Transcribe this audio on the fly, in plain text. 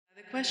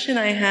Question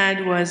I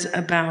had was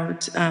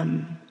about,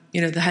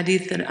 the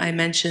hadith that I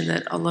mentioned,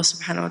 that Allah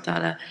subhanahu wa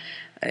ta'ala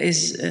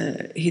is,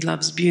 He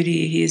loves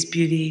beauty, He is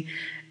beauty.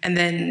 And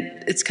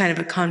then it's kind of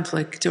a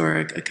conflict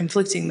or a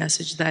conflicting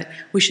message that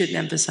we shouldn't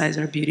emphasize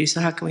our beauty.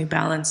 So how can we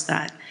balance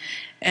that?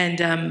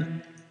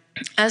 And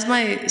as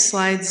my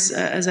slides,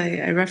 as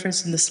I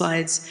referenced in the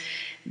slides,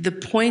 the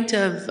point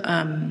of,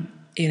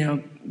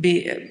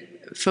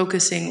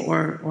 focusing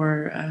or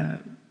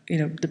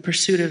the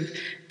pursuit of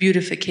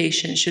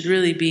beautification should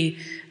really be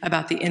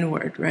about the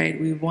inward,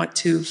 right? We want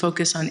to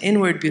focus on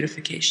inward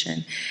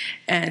beautification.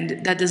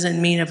 And that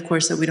doesn't mean, of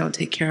course, that we don't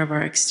take care of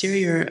our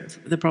exterior.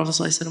 The Prophet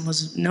ﷺ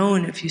was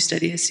known, if you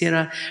study his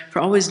seerah, for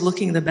always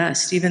looking the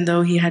best. Even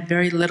though he had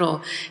very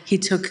little, he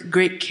took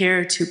great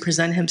care to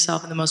present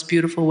himself in the most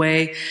beautiful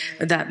way.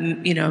 That,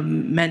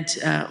 meant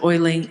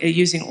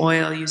using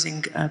oil,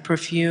 using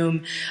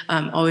perfume,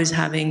 always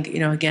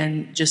having,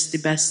 again, just the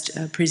best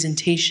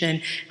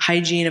presentation,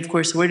 hygiene. Of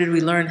course, where did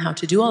we learn how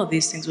to do all of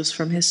these things? Was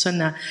from his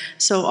sunnah.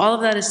 So all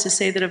of that is to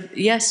say that,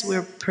 yes,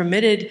 we're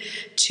permitted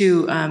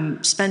to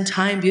spend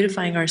time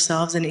beautifying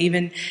ourselves, and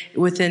even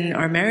within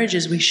our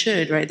marriages, we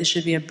should, right? There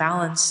should be a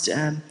balanced,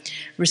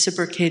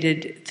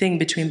 reciprocated thing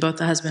between both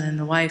the husband and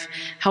the wife.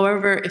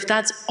 However, if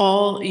that's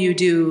all you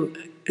do,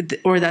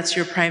 or that's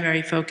your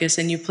primary focus,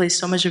 and you place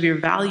so much of your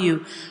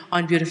value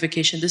on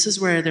beautification, this is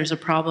where there's a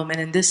problem. And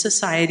in this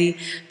society,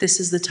 this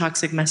is the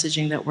toxic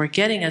messaging that we're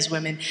getting as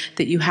women,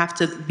 that you have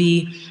to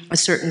be a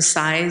certain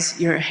size,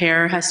 your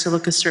hair has to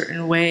look a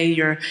certain way,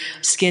 your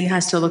skin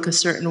has to look a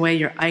certain way,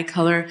 your eye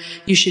color,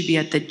 you should be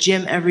at the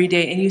gym every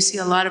day. And you see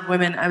a lot of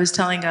women, I was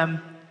telling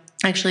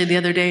actually, the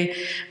other day,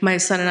 my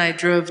son and I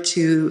drove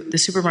to the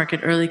supermarket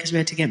early because we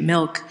had to get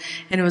milk,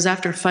 and it was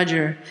after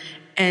Fajr.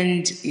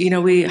 And,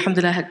 we,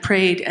 alhamdulillah, had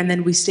prayed, and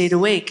then we stayed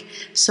awake.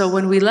 So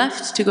when we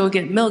left to go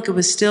get milk, it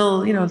was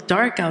still,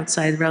 dark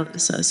outside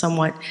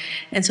somewhat.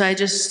 And so I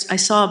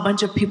saw a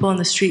bunch of people in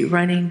the street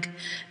running.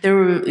 There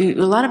were a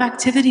lot of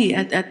activity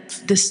at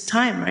this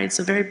time, right? It's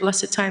a very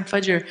blessed time,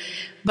 Fajr.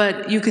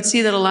 But you could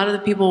see that a lot of the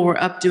people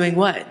were up doing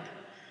what?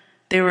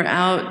 They were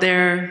out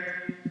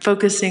there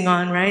focusing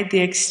on, right, the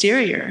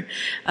exterior.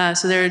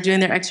 So they were doing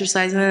their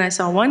exercise. And then I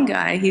saw one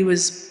guy, he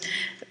was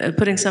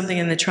putting something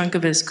in the trunk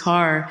of his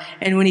car,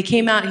 and when he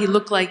came out, he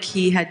looked like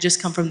he had just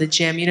come from the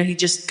gym. He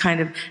just kind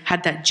of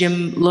had that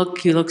gym look.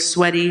 He looked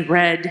sweaty,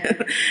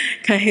 red.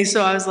 Okay,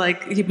 so I was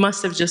like, he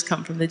must have just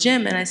come from the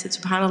gym. And I said,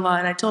 subhanallah.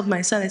 And I told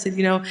my son, I said,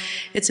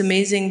 it's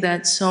amazing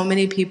that so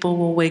many people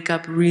will wake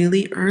up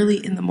really early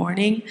in the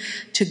morning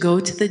to go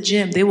to the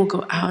gym. They will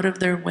go out of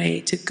their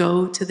way to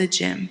go to the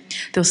gym.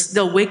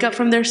 They'll wake up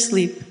from their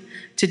sleep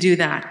to do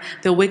that.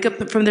 They'll wake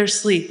up from their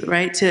sleep,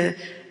 right, to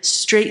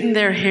straighten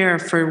their hair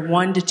for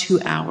 1 to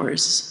 2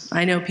 hours.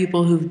 I know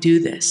people who do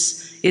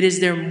this. It is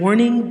their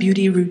morning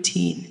beauty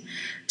routine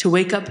to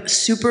wake up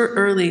super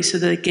early so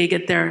that they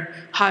get their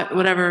hot,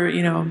 whatever,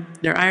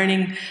 their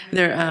ironing,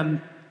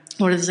 their,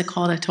 what is it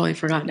called? I totally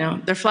forgot now.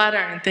 Their flat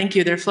iron, thank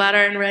you. Their flat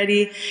iron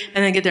ready,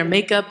 and then get their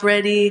makeup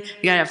ready.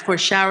 You gotta, of course,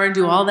 shower and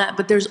do all that.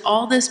 But there's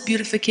all this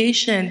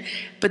beautification,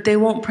 but they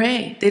won't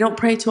pray. They don't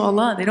pray to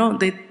Allah.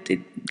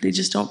 They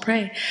just don't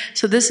pray.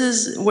 So this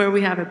is where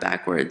we have it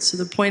backwards. So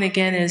the point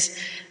again is,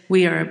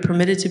 we are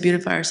permitted to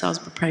beautify ourselves,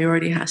 but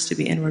priority has to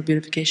be inward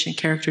beautification,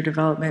 character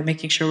development,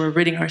 making sure we're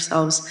ridding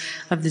ourselves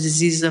of the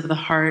diseases of the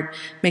heart,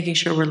 making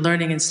sure we're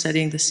learning and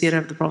studying the seerah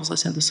of the Prophet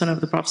ﷺ, the sunnah of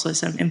the Prophet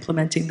ﷺ,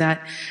 implementing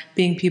that,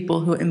 being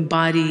people who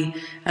embody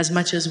as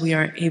much as we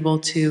are able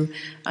to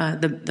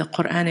the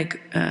Quranic,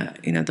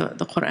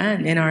 the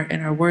Quran in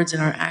our words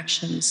and our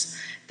actions.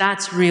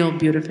 That's real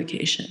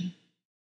beautification.